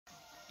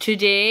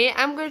Today,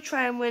 I'm going to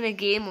try and win a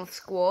game of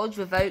squads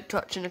without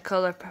touching the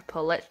colour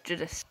purple. Let's do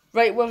this.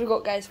 Right, what have we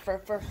got, guys, for our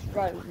first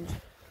round?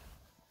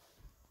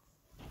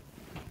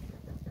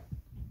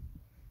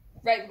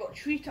 Right, we've got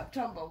treetop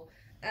tumble.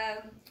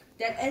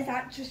 There is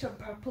actually some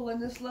purple in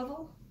this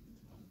level.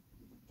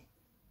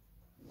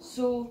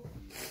 So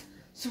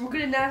we're going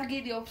to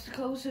navigate the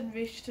obstacles and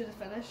race to the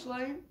finish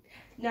line.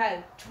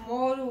 Now,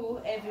 tomorrow,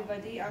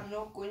 everybody, I'm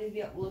not going to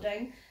be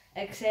uploading,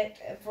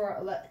 except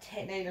for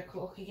 9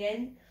 o'clock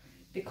again,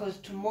 because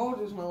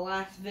tomorrow's my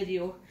last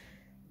video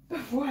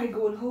before I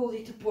go on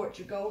holiday to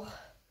Portugal.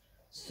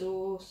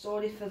 So,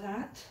 sorry for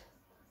that.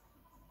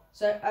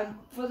 So,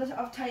 for the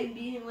time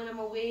being, when I'm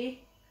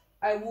away,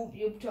 I won't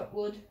be able to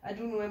upload. I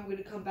don't know when I'm going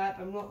to come back.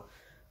 I'm not,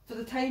 for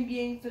the time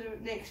being, for the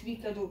next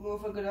week, I don't know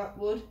if I'm going to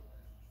upload.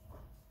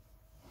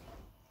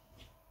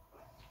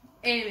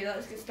 Anyway,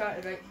 let's get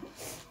started, right?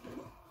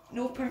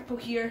 No purple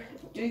here,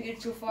 doing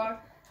good so far.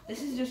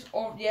 This is just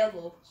all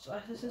yellow, so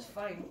this is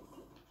fine.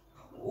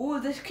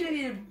 Oh, this could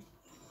be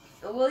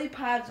the lily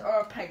pads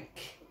are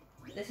pink.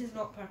 This is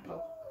not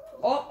purple.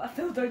 Oh, I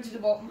fell down to the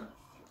bottom.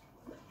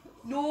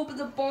 No, but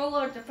the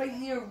bollards, I think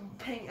they're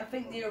pink, I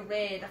think they're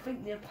red, I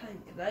think they're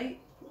pink, right?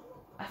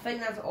 I think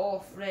that's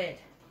off red.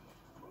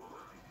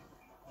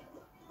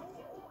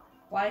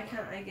 Why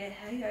can't I get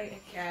high?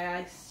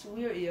 I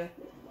swear to you.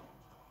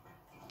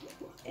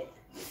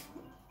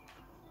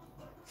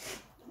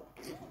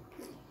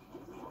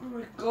 Oh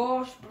my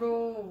gosh,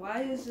 bro,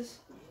 why is this?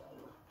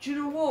 Do you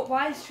know what?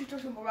 Why is Shooter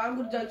so bad? I'm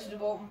going down to the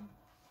bottom.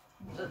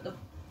 The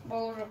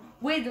ball.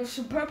 Wait, there's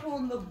some purple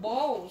on the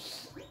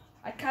balls.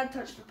 I can't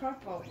touch the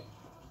purple.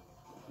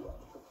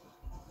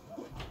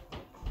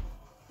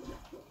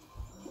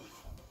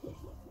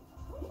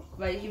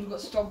 Right, here we've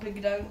got stomping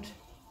ground.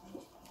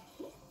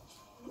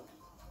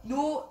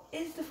 No,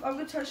 it's the.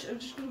 I'm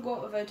just gonna go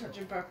out without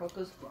touching purple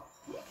because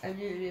I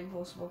knew it'd be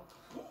impossible.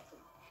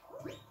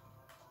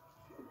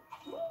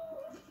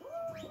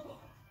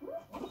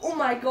 Oh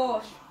my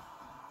gosh!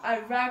 I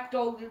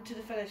ragdolled him to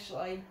the finish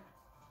line.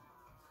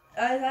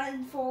 Is that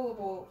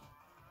infallible?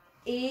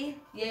 A,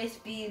 yes,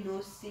 B,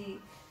 no, C,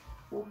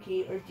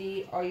 okay, or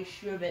D, are you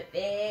sure about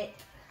that?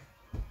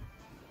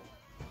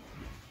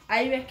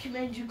 I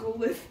recommend you go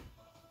with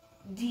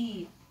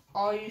D,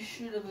 are you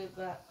sure about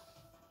that?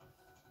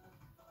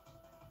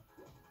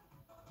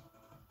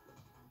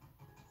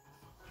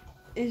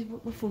 Is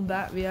my phone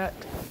battery at?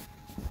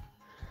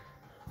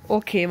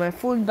 Okay, my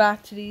phone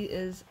battery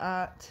is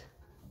at...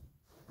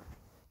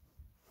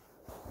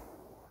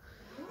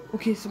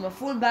 Okay, so my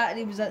phone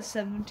battery was at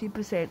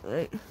 70%,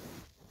 right?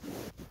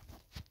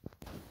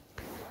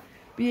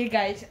 But yeah,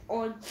 guys,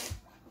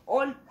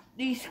 on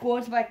these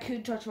squads, if I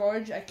could touch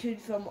orange, I could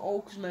film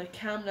all because my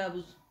camera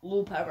was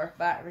low power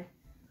battery.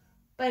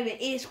 By the way,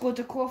 8 squads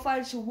are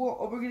qualified, so what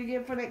are we going to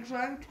get for next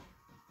round?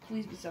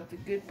 Please be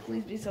something good,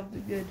 please be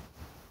something good.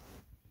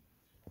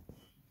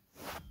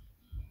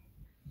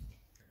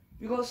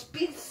 We got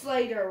speed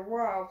slider,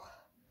 wow.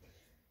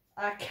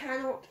 I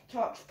cannot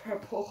touch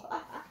purple.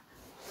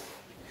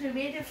 We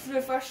made it through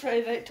the first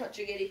round without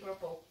touching any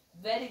purple.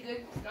 Very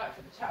good start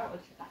to the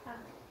challenge.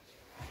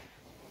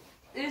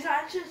 It's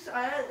actually,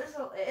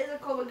 it is a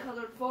common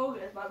coloured fog,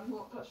 but I'm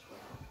not touched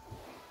purple.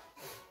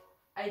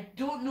 I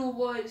don't know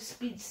what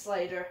speed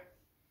slider.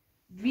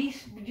 Do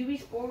we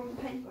spawn on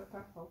pink or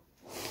purple?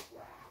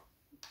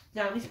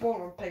 Nah, we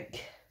spawn on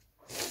pink.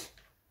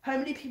 How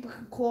many people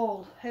can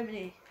call? How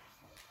many?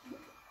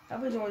 That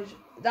was orange.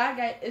 That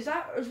guy, is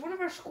one of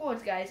our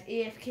squads, guys,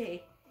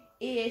 AFK.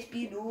 A, S,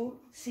 B, no,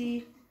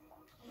 C,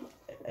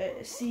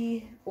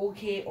 C,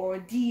 okay, or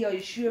D, are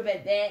you sure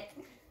about that?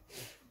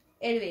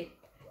 Anyway,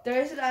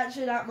 there isn't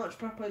actually that much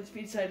purple in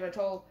speed slider at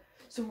all.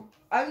 So,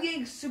 I'm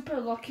getting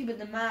super lucky with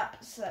the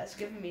maps that it's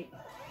giving me.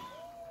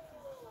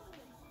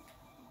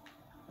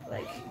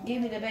 Like,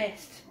 gave me the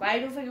best. But I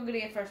don't think I'm going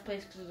to get first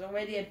place because there's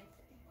already a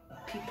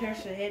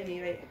person ahead of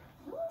me, right?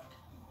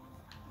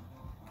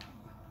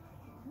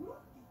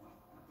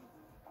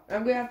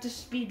 I'm going to have to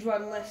speed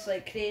run this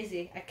like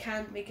crazy. I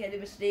can't make any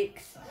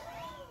mistakes.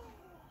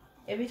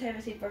 Every time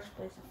I say first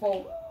place, I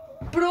fall.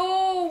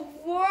 Bro,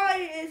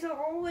 why is it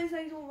always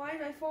like, why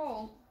do I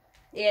fall?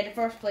 Yeah, the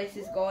first place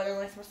is gone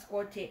unless my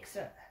squad takes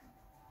it.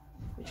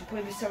 Which will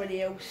probably be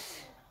somebody else.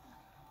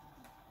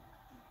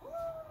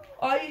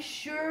 Are you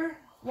sure?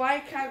 Why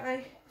can't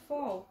I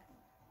fall?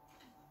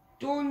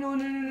 No,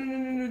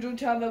 don't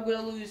tell me I'm going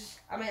to lose.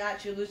 I might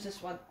actually lose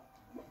this one.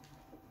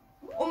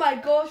 Oh my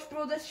gosh,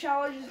 bro, this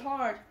challenge is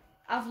hard.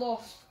 I've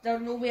lost.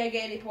 There's no way I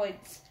get any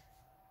points.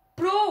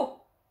 Bro!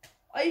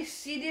 Are you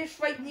serious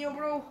right now,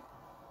 bro?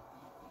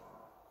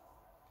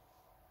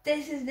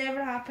 This has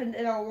never happened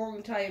in a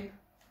long time.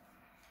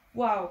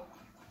 Wow.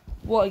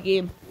 What a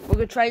game. We're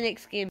going to try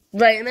next game.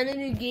 Right, I'm in a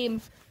new game.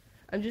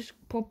 I'm just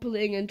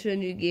populating into a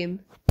new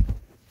game.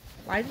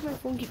 Why does my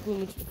phone keep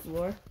going into the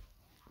floor?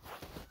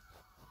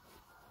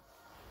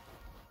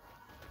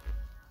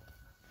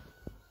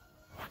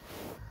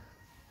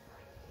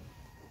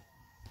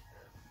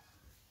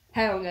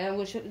 Hang on, guys, I'm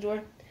going to shut the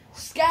door.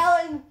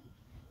 Scaling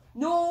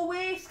No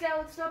way,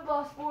 Skeleton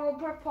Stumble spawn on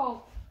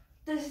purple.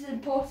 This is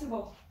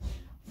impossible.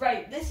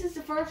 Right, this is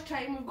the first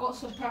time we've got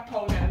some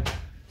purple now.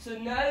 So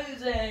now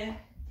the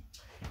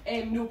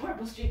no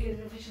purple streak is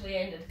officially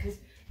ended because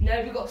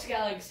now we've got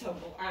Skeleton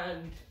Stumble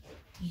and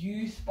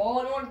you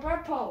spawn on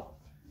purple.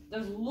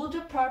 There's loads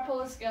of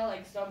purple in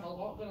Skeleton Stumble,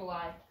 not gonna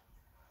lie.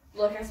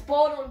 Look, I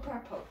spawned on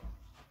purple.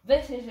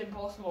 This is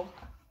impossible.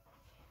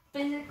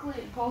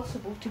 Physically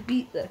impossible to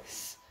beat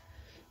this.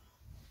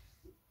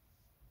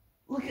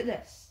 Look at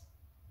this.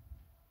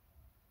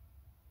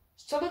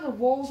 Some of the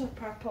walls are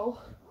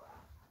purple.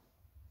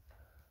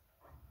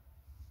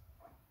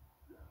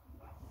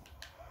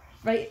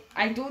 Right,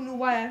 I don't know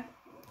why.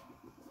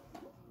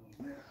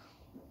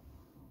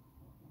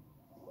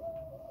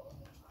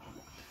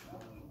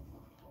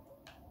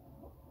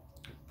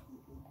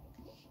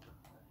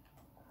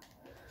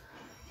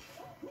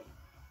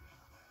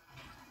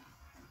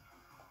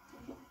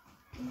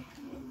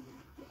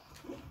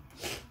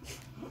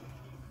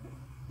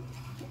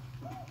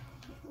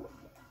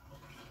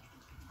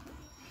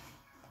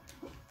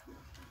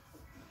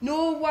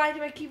 No, why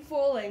do I keep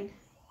falling?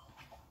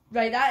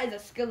 Right, that is a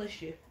skill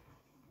issue.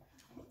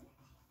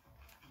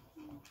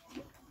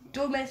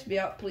 Don't mess me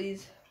up,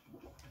 please.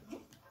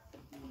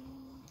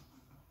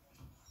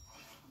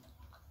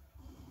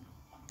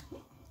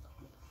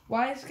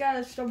 Why has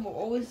Skeleton Stumble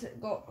always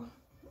got...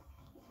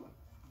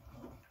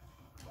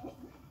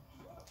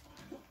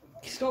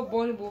 Stop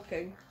body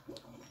blocking.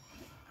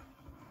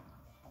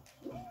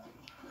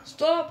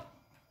 Stop!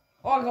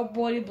 Oh, I got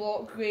body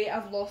blocked. Great,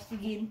 I've lost the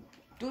game.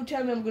 Don't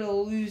tell me I'm going to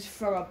lose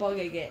from a bug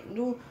again.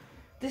 No,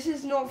 this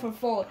is not for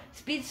fall.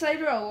 Speed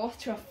Slider, I lost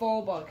to a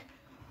fall bug.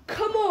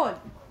 Come on!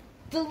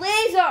 The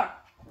laser!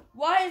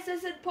 Why is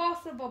this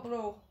impossible,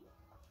 bro?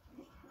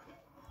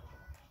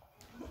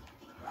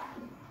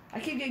 I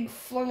keep getting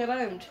flung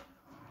around.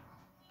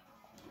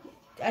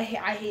 I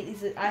hate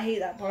these. I hate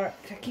that part.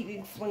 I keep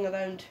getting flung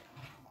around.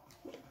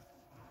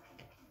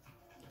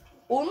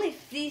 Only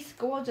 3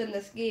 squads in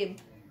this game.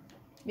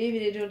 Maybe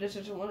they don't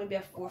want to be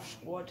a 4th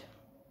squad.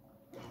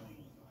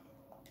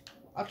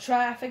 I'll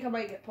try. I think I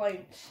might get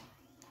points,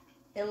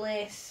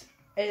 unless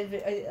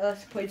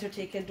points are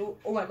taken. Don't.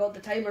 Oh my god,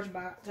 the timer's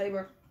back.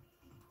 Timer.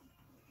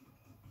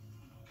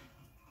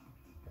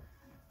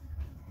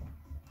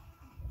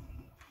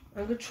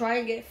 I'm gonna try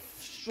and get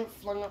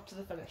flung up to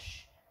the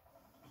finish.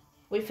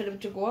 Wait for them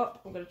to go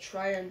up. I'm gonna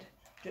try and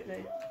do it now.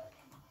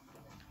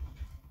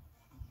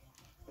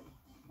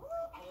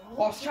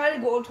 Oh, I was trying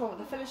to go on top of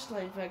the finish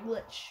line for a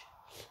glitch.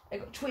 I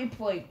got 20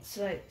 points.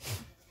 Right.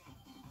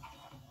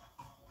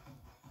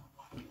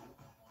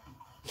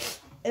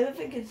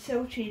 Everything can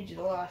still change in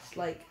the last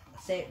like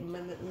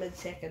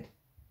mid-second.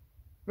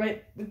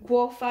 Right, we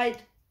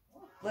qualified.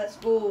 Let's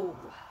go.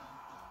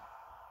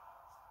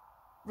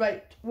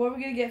 Right, what are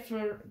we gonna get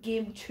for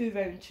game 2,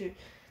 round 2?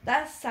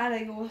 That's sad.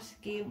 I lost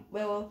game.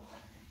 Well,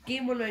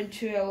 game 1, round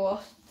 2, I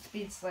lost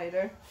Speed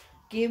Slider.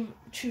 Game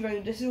 2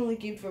 round. This is only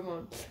game for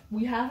 1.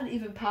 We haven't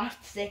even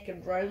passed the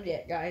 2nd round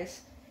yet,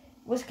 guys.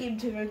 What's game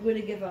 2 round going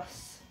to give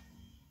us?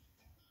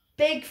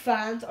 Big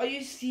fans. Are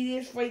you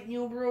serious right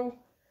now, bro?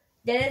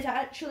 There is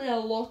actually a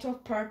lot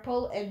of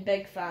purple in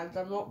big fans.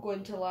 I'm not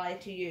going to lie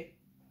to you.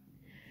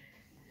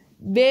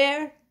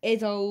 There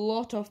is a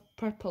lot of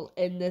purple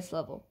in this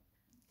level.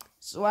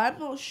 So I'm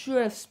not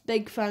sure if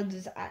big fans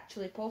is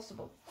actually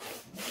possible.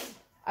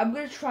 I'm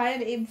going to try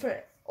and aim for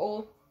it.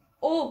 Oh!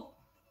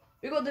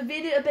 We got the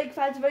variant of big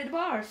fans without the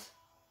bars.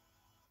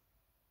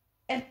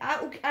 And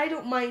I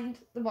don't mind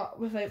the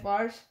without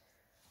bars.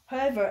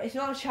 However, it's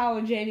not a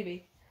challenge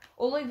anyway.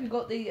 Only we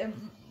got the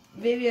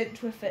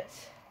variant with it.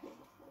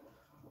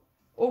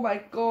 Oh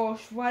my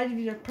gosh, why do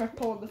these are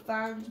purple on the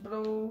fans,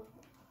 bro?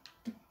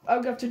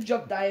 I'm going to have to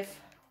jump dive.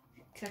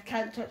 Because I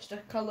can't touch the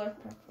colour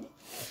purple.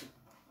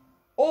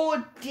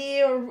 Oh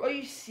dear, are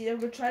you serious? I'm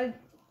going to try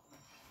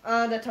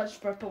and I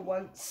touched purple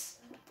once.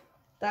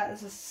 That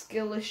is a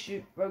skill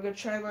issue. We're going to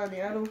try and land the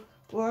arrow.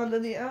 Land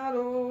on the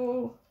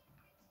arrow.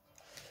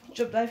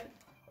 Jump dive.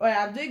 Oh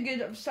yeah, I'm doing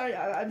good. I'm sorry.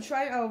 I'm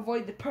trying to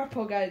avoid the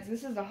purple, guys.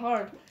 This is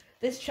hard.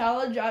 This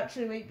challenge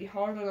actually might be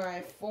harder than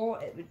I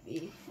thought it would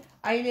be.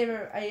 I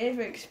never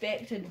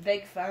expected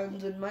big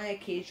fans on my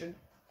occasion.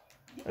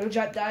 I'll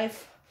jump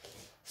dive.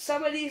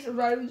 Some of these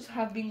rounds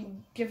have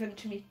been given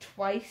to me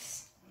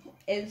twice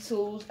in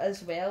souls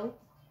as well.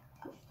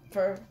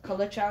 For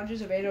colour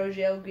challenges of red, orange,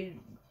 yellow, green,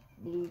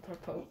 blue,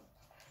 purple,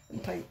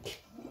 and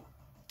pink.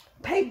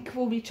 Pink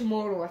will be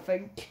tomorrow, I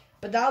think.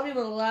 But that'll be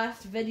my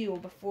last video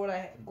before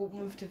I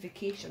move to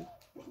vacation.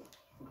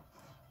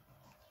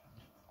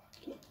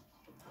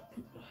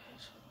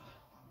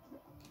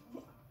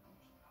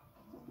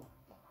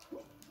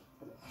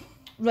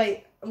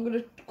 Right, I'm going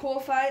to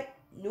qualify.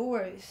 No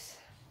worries.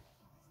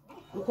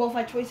 We'll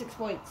qualify 26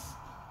 points.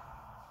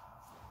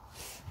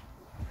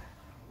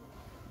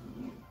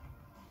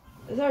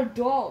 Is our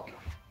dog?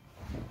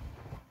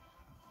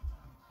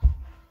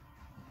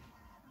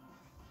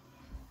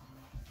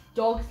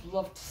 Dogs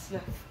love to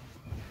sniff.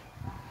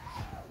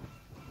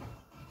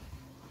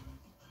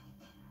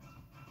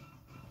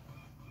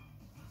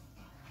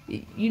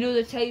 You know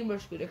the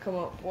timer's going to come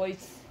up,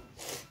 boys.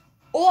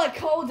 Oh, I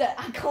called it!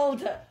 I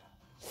called it!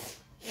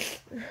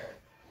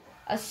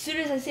 As soon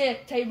as I say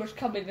a timer's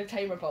coming, the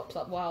timer pops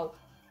up. Wow.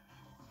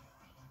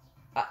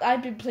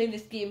 I've been playing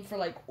this game for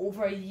like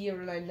over a year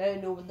and I now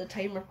know when the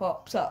timer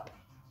pops up.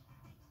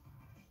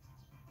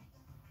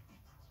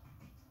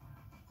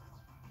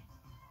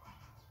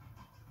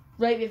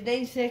 Right, we have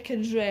 9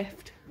 seconds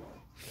left.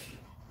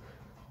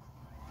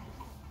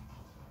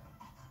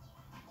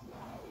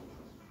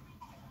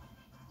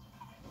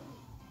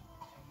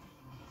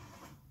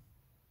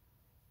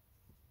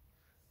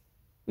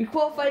 We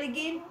qualified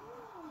again.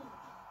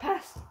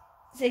 Past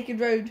second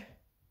round.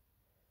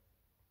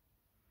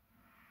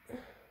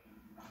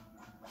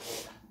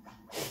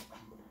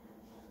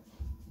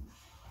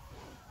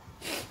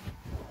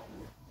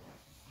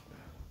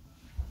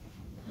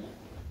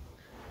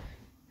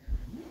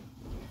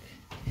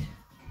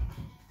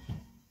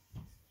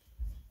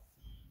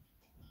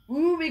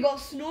 Ooh, we got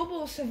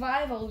snowball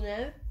survival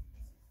now.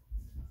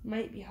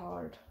 Might be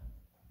hard.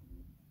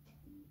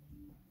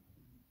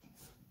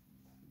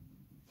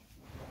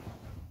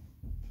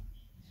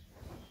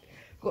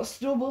 Got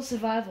snowball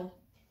survival.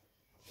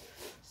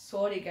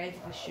 Sorry guys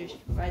if I shushed,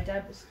 but my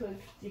dad was going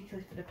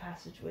particularly for the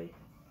passageway.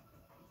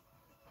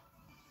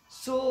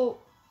 So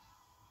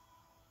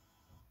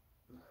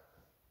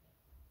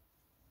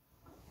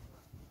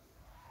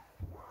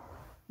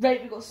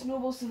right, we got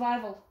snowball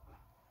survival.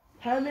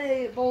 How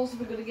many balls are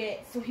we gonna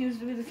get? So here's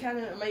the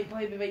cannon that might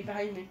be right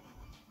behind me.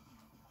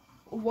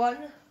 1,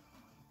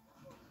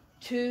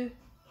 2.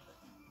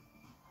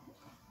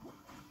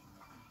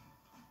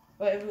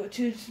 Right, we've got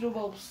 2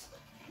 snowballs.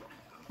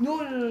 No,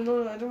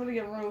 I don't want to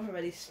get run over by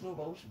these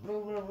snowballs.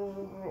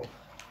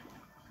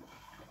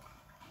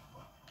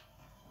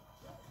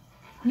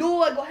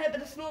 No, I got hit by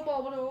the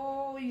snowball.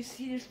 Oh, you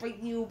serious right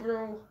now,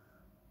 bro?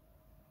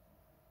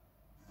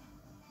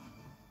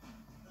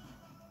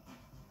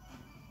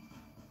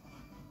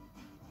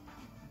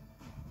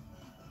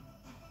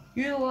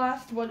 You're the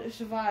last one to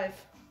survive.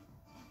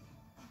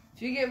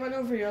 If you get run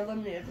over, you're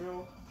eliminated,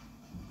 bro.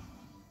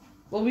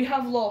 Well, we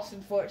have lost,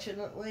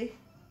 unfortunately.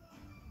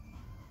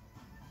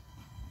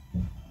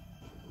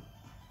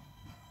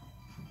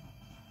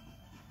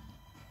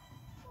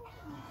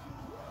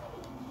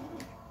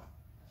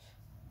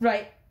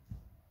 Right.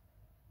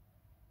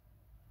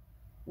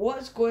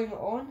 What's going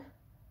on?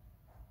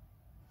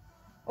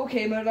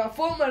 Okay, man, I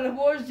thought my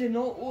rewards did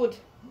not load.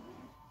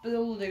 But they're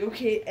loading.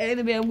 Okay,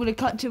 anyway, I'm going to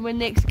cut to when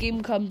next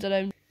game comes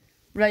around.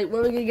 Right, what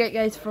are we going to get,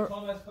 guys, for...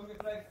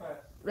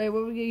 Right, what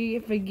are we going to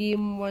get for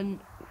game 1,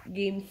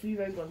 game 3,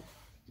 round 1?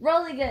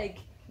 Rolly gig!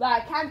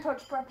 Right, I can't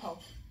touch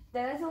purple.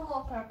 There is a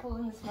lot of purple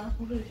in this map.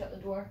 I'm going to shut the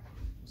door.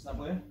 What's that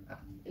playing?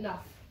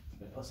 Enough.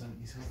 But listen,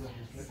 he's held up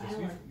his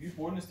breakfast. You've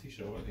worn this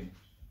t-shirt already.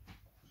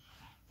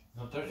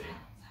 Not dirty.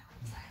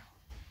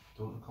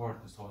 Don't record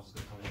because Thomas is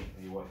going to come in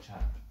and you want to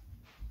chat.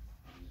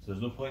 So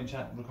there's no point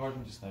in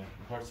recording just now.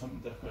 Record something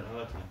different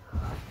another time.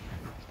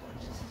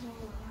 This is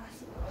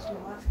the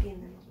last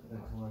game then.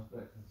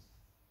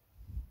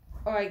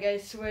 Alright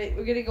guys, so we're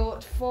going to go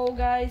to Fall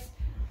Guys.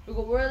 We've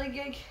got Whirly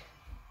Gig.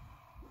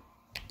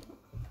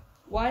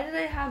 Why did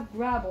I have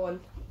grab on?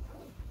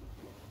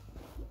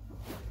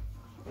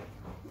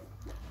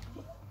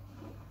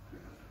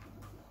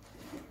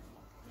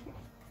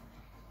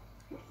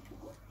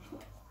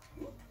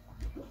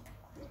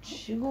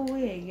 You go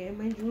away and get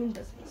mind your own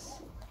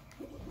business.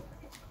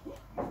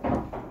 Here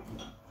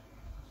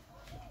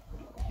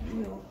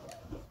we go.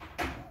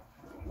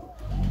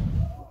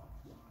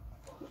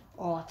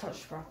 Oh, I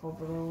touched purple,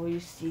 bro. Are you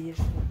serious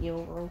with me,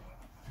 bro?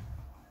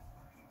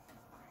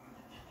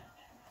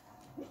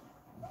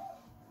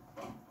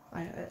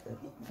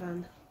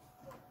 Van.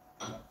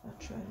 I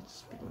tried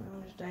speeding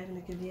around, just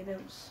diving to conveyor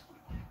belts.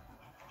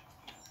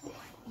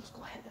 Let's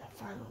go hit that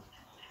fan.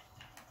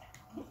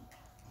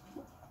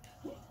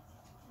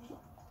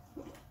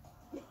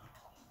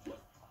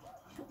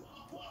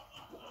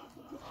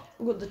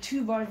 We've got the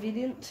 2-bar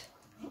variant.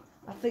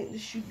 I think this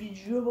should be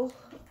durable.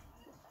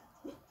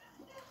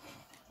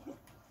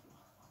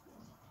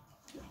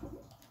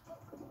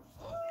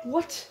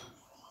 What?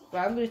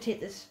 Well, I'm going to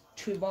take this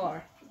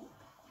 2-bar.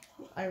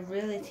 I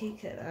really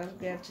take it. I'm going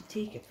to have to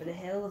take it for the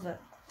hell of it.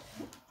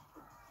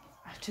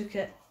 I took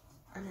it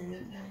and I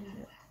didn't find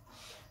it.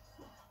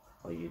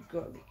 Oh, you've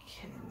got to be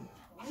kidding me.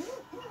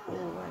 Oh,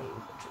 right.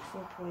 Took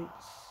 4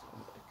 points. I'm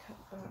going to cut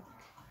back.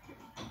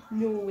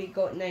 No, we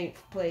got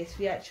 9th place.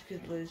 We actually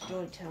could lose.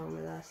 Don't tell me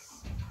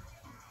this.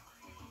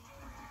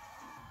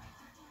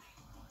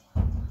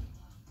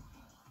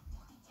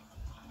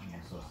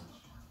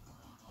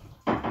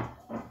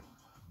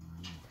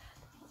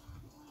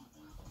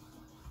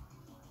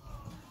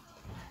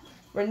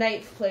 We're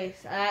 9th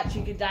place. I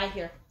actually could die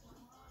here.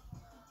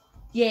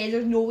 Yeah,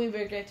 there's no way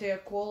we're going to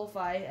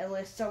qualify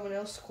unless someone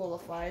else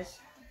qualifies.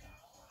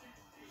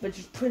 Which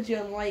is pretty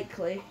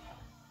unlikely.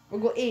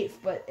 We'll go 8th,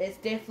 but it's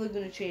definitely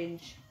going to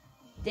change.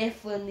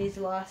 Definitely in these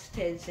last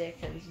 10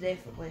 seconds,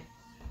 definitely.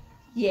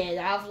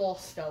 Yeah, I've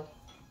lost still.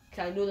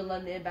 Because I know the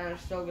eliminated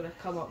banner's still going to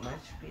come up my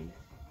screen.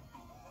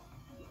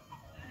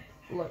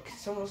 Look,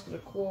 someone's gonna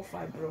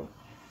qualify, bro.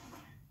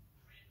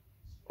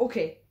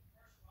 Okay.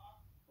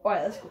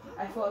 Alright, let's go.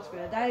 I thought I was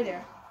gonna die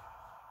there.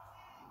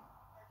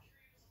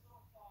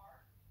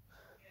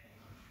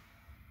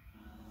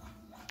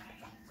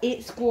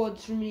 Eight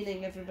squads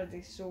remaining,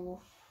 everybody, so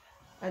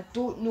I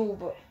don't know,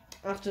 but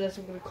after this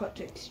I'm going to cut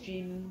to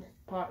extreme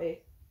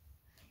party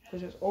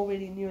because it's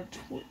already near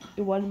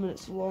 21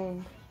 minutes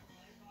long.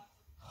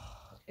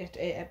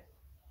 The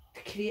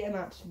creative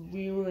maps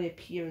really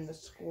appear in the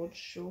squad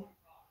show.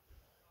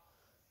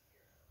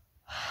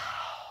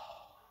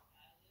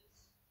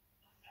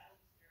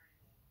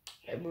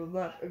 And what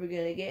map are we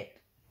going to get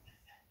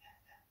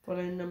for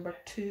round number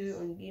 2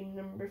 on game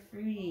number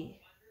 3?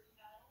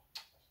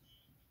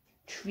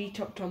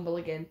 Treetop tumble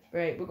again.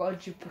 Right, we got a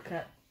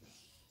duplicate.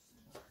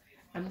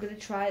 I'm gonna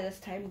try this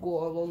time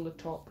go along the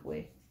top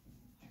way.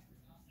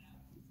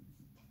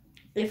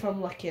 If I'm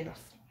lucky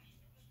enough.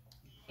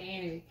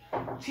 Anyway,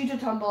 treetop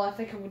tumble, I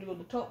think I'm gonna go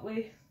the top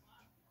way.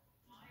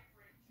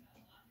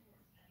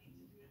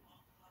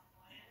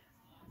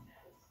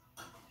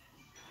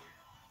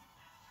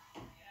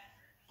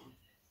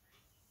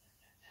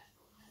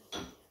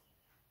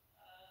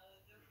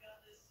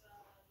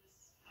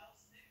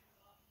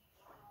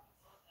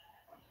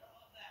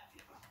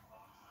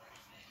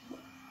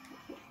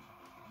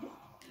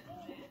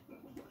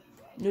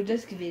 No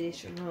disc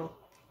variation, no.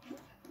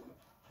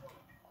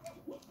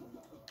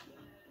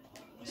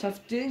 So I'm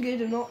doing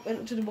good, I'm not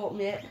went to the bottom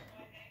yet.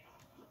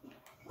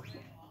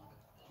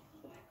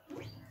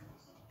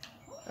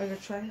 I'm gonna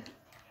try.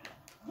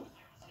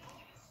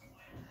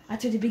 I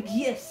took a big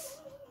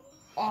yes!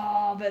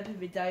 Oh, but it put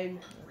me down.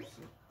 That's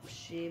a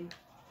shame.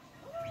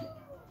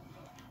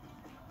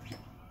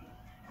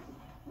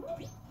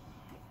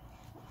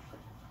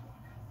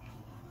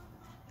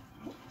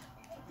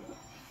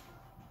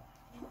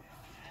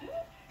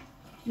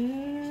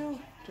 No.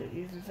 Don't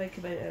even think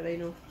about it,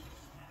 Rhino.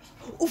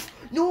 Oof!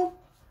 No!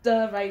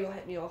 The Rhino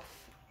hit me off.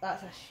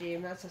 That's a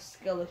shame, that's a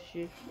skill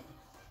issue.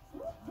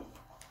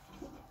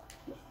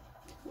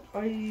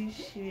 Are you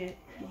sure?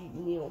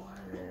 No.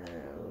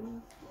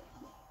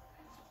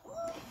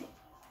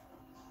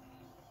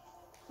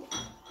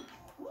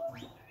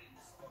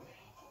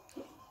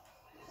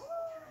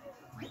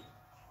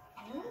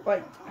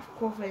 Right, I've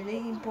got my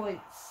 19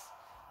 points.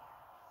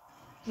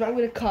 So I'm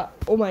gonna cut.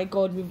 Oh my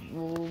god,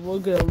 we're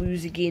gonna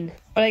lose again.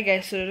 Alright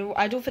guys, so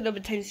I don't think there'll be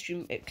time to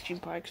stream extreme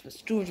parks, but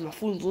storage on my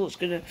phone's low, it's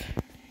gonna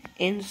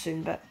end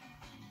soon, but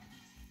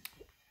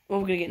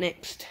what we're gonna get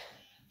next?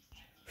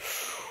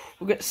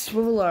 We'll get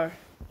Swiveler.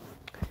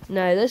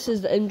 Now this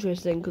is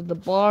interesting because the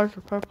bars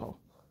are purple.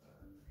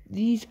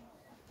 These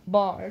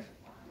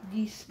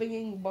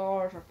spinning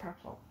bars are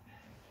purple.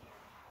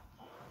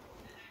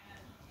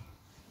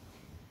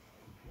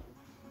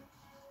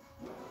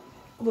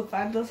 The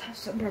fan does have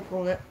some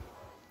purple in it.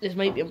 This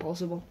might be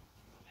impossible.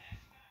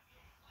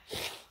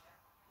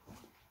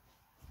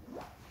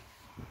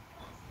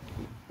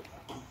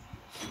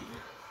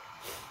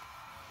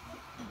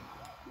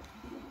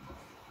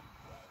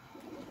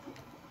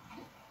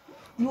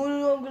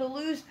 No, I'm gonna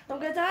lose. I'm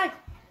gonna die.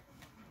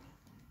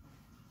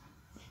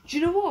 Do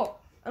you know what?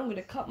 I'm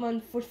gonna cut man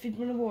for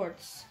feeding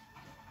rewards.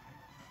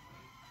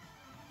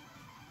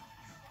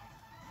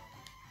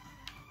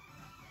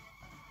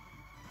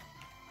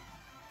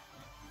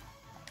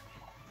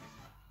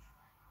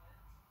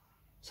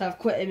 So I've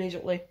quit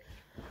immediately.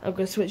 I'm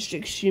going to switch to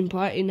extreme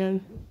party now.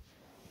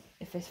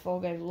 If this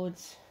Fall Guy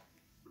loads.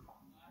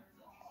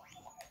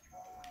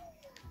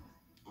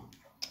 I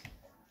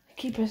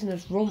keep pressing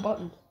this wrong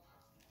button.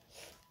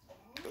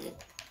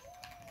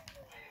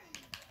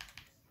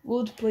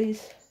 Load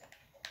please.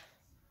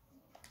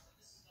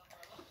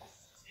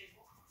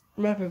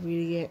 Map are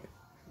we gonna get?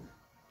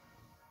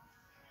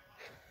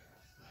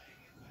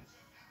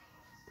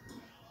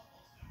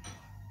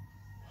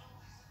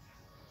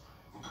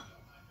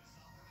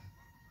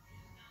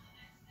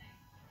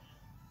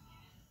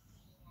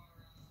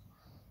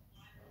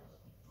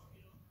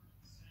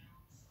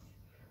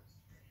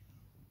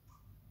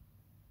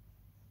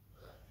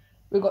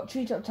 We've got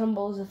treetop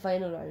tumble as the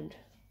final round.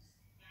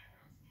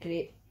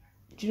 Great.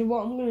 Do you know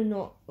what?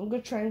 I'm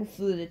gonna try and go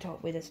through the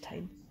top way this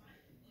time.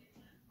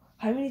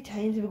 How many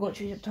times have we got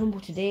treetop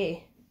tumble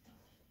today?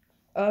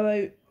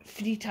 About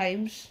 3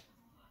 times.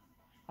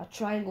 I'll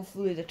try and go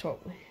through the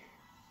top way.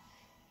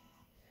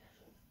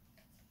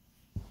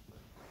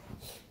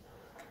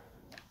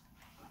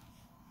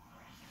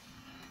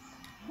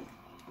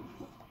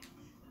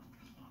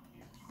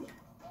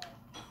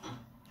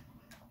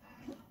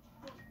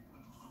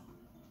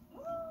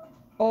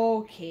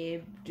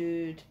 Okay,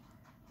 dude.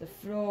 The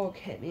frog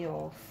hit me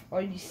off.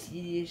 Are you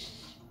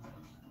serious?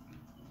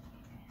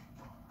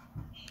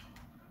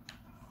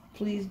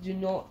 Please do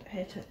not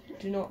hit it.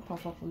 Do not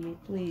puff up on me,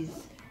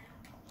 please.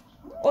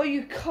 Oh,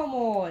 you come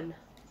on.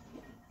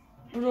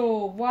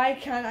 Bro, why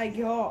can't I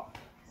get up?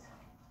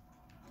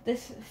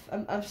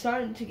 I'm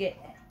starting to get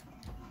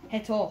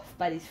hit off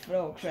by these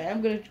frogs, right?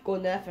 I'm going to go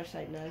on the other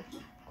side now.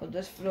 Because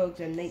this frog's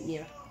a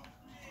nightmare.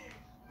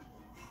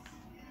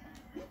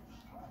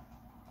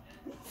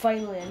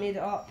 Finally, I made it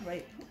up.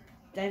 Right,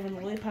 dive in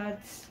the lily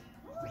pads.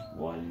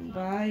 One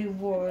by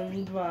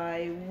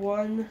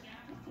one.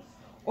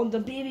 On the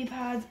baby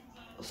pad,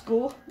 let's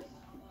go.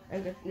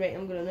 Right,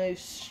 I'm gonna now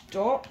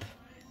stop.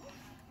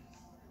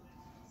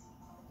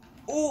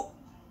 Oh,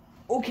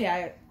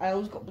 okay, I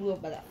almost got blew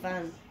up by that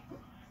fan.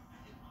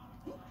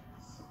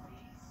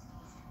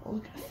 Oh,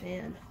 look at the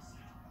fan.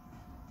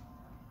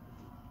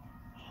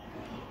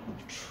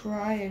 I'll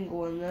try and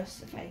go on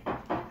this if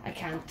I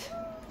can't.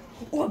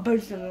 Oh, I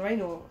bounced on the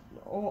rhino.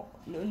 Oh,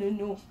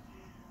 no.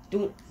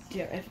 Don't,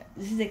 dear, if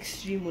this is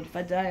extreme mode, if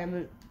I die, I'm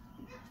out.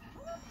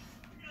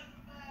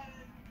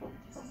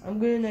 I'm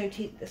gonna now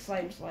take the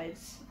slime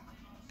slides.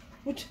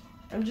 What?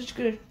 I'm just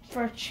gonna,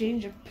 for a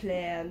change of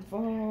plan,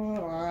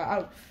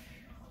 out.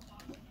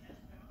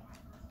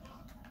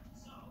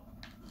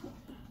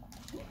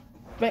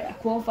 Right, I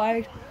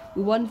qualified.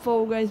 We won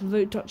Fall Guys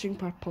without touching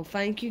purple.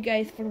 Thank you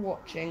guys for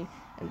watching,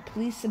 and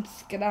please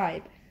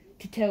subscribe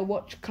to tell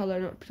what colour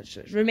not to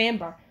touch.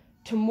 Remember,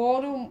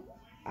 tomorrow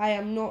I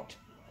am not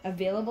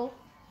available.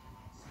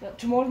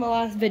 Tomorrow's my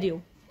last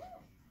video.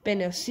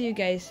 Ben, I'll see you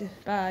guys.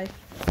 Bye.